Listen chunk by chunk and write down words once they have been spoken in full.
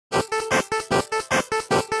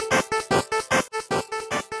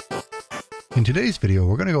In today's video,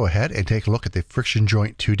 we're going to go ahead and take a look at the friction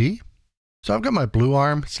joint 2D. So I've got my blue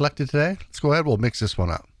arm selected today. Let's go ahead, we'll mix this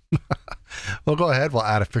one up. We'll go ahead, we'll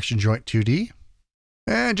add a friction joint 2D.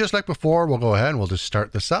 And just like before, we'll go ahead and we'll just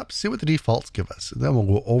start this up, see what the defaults give us. And then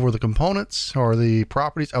we'll go over the components or the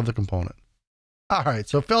properties of the component. All right,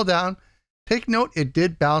 so it fell down. Take note, it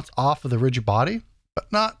did bounce off of the rigid body,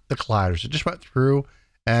 but not the colliders. It just went through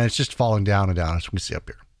and it's just falling down and down, as we can see up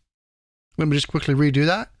here. Let me just quickly redo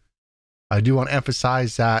that. I do want to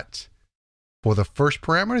emphasize that for the first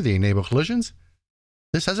parameter, the enable collisions,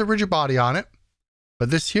 this has a rigid body on it,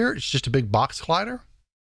 but this here, it's just a big box collider.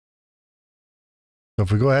 So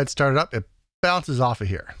if we go ahead and start it up, it bounces off of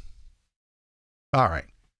here. All right,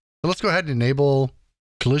 so let's go ahead and enable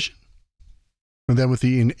collision. And then with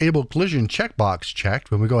the enable collision checkbox checked,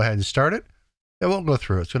 when we go ahead and start it, it won't go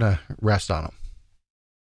through. It's going to rest on them.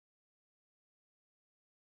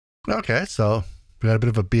 Okay, so we got a bit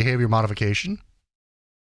of a behavior modification.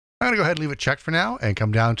 I'm going to go ahead and leave it checked for now and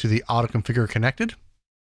come down to the auto configure connected.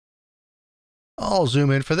 I'll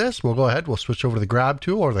zoom in for this. We'll go ahead. We'll switch over to the grab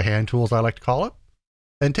tool, or the hand tool as I like to call it.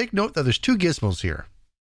 And take note that there's two gizmos here.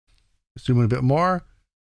 Zoom in a bit more.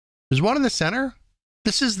 There's one in the center.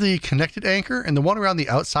 This is the connected anchor, and the one around the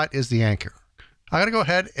outside is the anchor. I'm going to go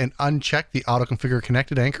ahead and uncheck the auto configure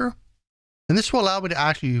connected anchor. And this will allow me to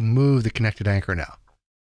actually move the connected anchor now.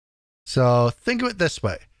 So think of it this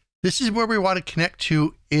way. This is where we want to connect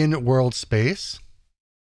to in world space.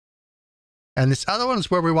 And this other one is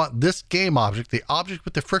where we want this game object, the object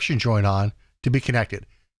with the friction joint on, to be connected.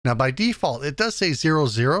 Now by default, it does say 0,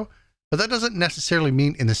 0, but that doesn't necessarily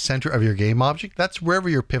mean in the center of your game object. That's wherever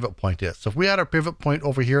your pivot point is. So if we had our pivot point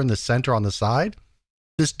over here in the center on the side,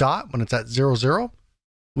 this dot, when it's at 0, 0,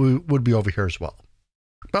 would be over here as well.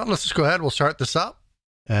 But let's just go ahead. We'll start this up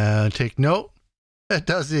and take note. It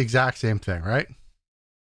does the exact same thing, right?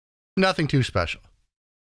 Nothing too special.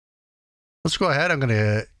 Let's go ahead. I'm going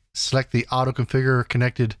to select the auto configure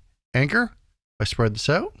connected anchor. I spread this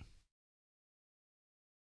out.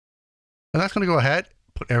 And that's going to go ahead,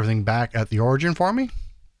 put everything back at the origin for me.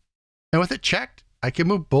 And with it checked, I can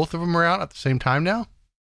move both of them around at the same time now.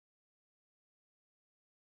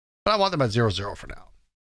 But I want them at 0, 0 for now.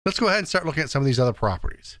 Let's go ahead and start looking at some of these other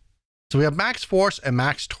properties. So we have max force and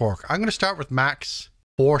max torque. I'm going to start with max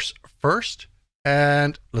force first,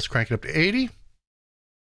 and let's crank it up to 80.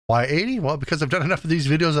 Why 80? Well, because I've done enough of these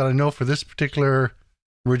videos that I know for this particular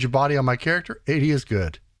rigid body on my character, 80 is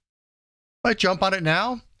good. If I jump on it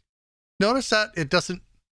now, notice that it doesn't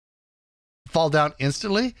fall down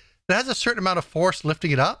instantly. It has a certain amount of force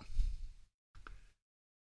lifting it up.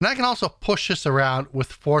 And I can also push this around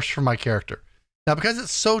with force from my character. Now, because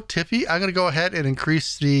it's so tippy, I'm going to go ahead and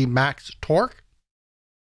increase the max torque.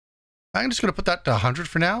 I'm just going to put that to 100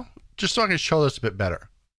 for now, just so I can show this a bit better.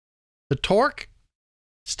 The torque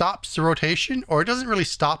stops the rotation, or it doesn't really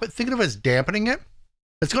stop it. Think of it as dampening it.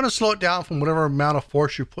 It's going to slow it down from whatever amount of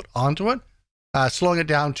force you put onto it, slowing it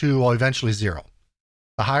down to, well, eventually 0.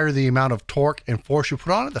 The higher the amount of torque and force you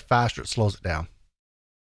put on it, the faster it slows it down.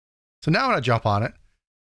 So now when I jump on it,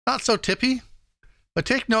 not so tippy. But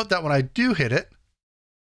take note that when I do hit it,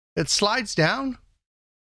 it slides down,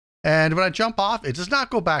 and when I jump off, it does not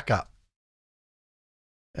go back up.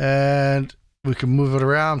 And we can move it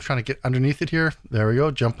around. I'm trying to get underneath it here. There we go.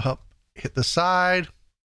 Jump up, hit the side.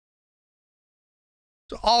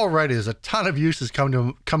 So already there's a ton of uses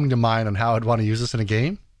coming to mind on how I'd want to use this in a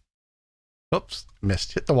game. Oops,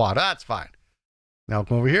 missed. Hit the water. That's fine. Now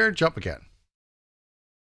come over here, jump again.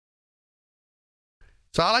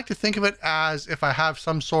 So I like to think of it as if I have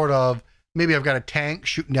some sort of, maybe I've got a tank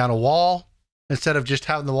shooting down a wall. Instead of just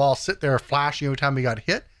having the wall sit there flashing every time you got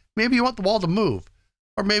hit, maybe you want the wall to move.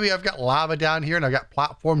 Or maybe I've got lava down here and I've got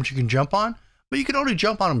platforms you can jump on, but you can only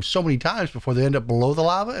jump on them so many times before they end up below the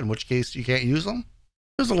lava, in which case you can't use them.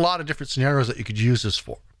 There's a lot of different scenarios that you could use this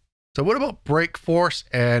for. So what about brake force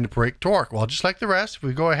and brake torque? Well, just like the rest, if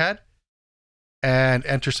we go ahead and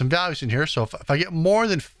enter some values in here. So if I get more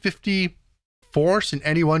than 50 force in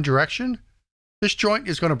any one direction, this joint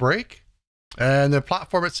is going to break, and the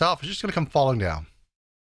platform itself is just going to come falling down.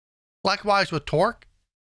 Likewise with torque,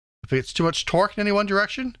 if it's too much torque in any one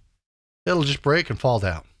direction, it'll just break and fall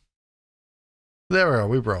down. There we go,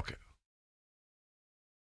 we broke it.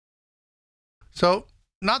 So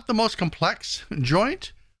not the most complex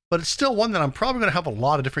joint, but it's still one that I'm probably going to have a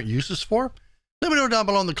lot of different uses for. Let me know down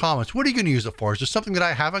below in the comments, what are you going to use it for? Is there something that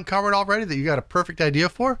I haven't covered already that you got a perfect idea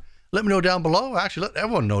for? Let me know down below. Actually, let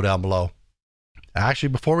everyone know down below. Actually,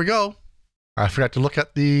 before we go, I forgot to look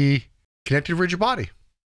at the connected rigid body.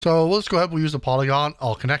 So let's go ahead. We'll use the polygon.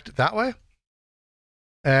 I'll connect it that way.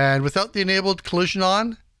 And without the enabled collision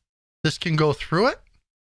on, this can go through it.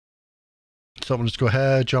 So I'm going to just go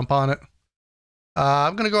ahead, jump on it.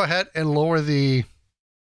 I'm going to go ahead and lower the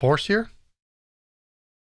force here.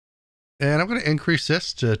 And I'm going to increase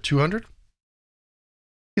this to 200. It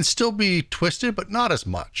can still be twisted, but not as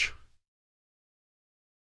much.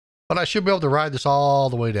 But I should be able to ride this all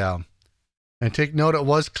the way down. And take note, it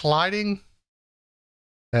was colliding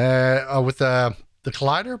with the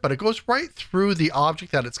collider, but it goes right through the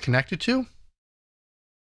object that it's connected to. If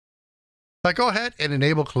I go ahead and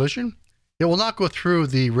enable collision, it will not go through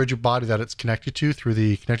the rigid body that it's connected to through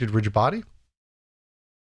the connected rigid body.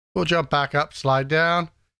 We'll jump back up, slide down,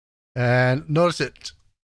 and notice it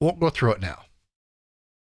won't go through it now.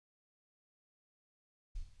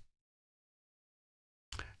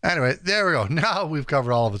 Anyway, there we go. Now we've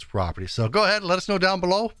covered all of its properties. So go ahead and let us know down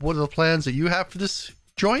below what are the plans that you have for this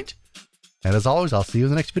joint. And as always, I'll see you in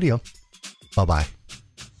the next video. Bye-bye.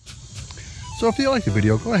 So if you liked the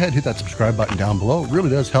video, go ahead and hit that subscribe button down below. It really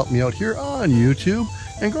does help me out here on YouTube.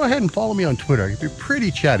 And go ahead and follow me on Twitter. I can be a pretty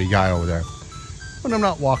chatty guy over there when I'm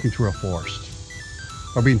not walking through a forest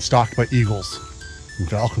or being stalked by eagles and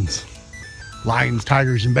falcons, lions,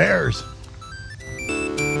 tigers, and bears.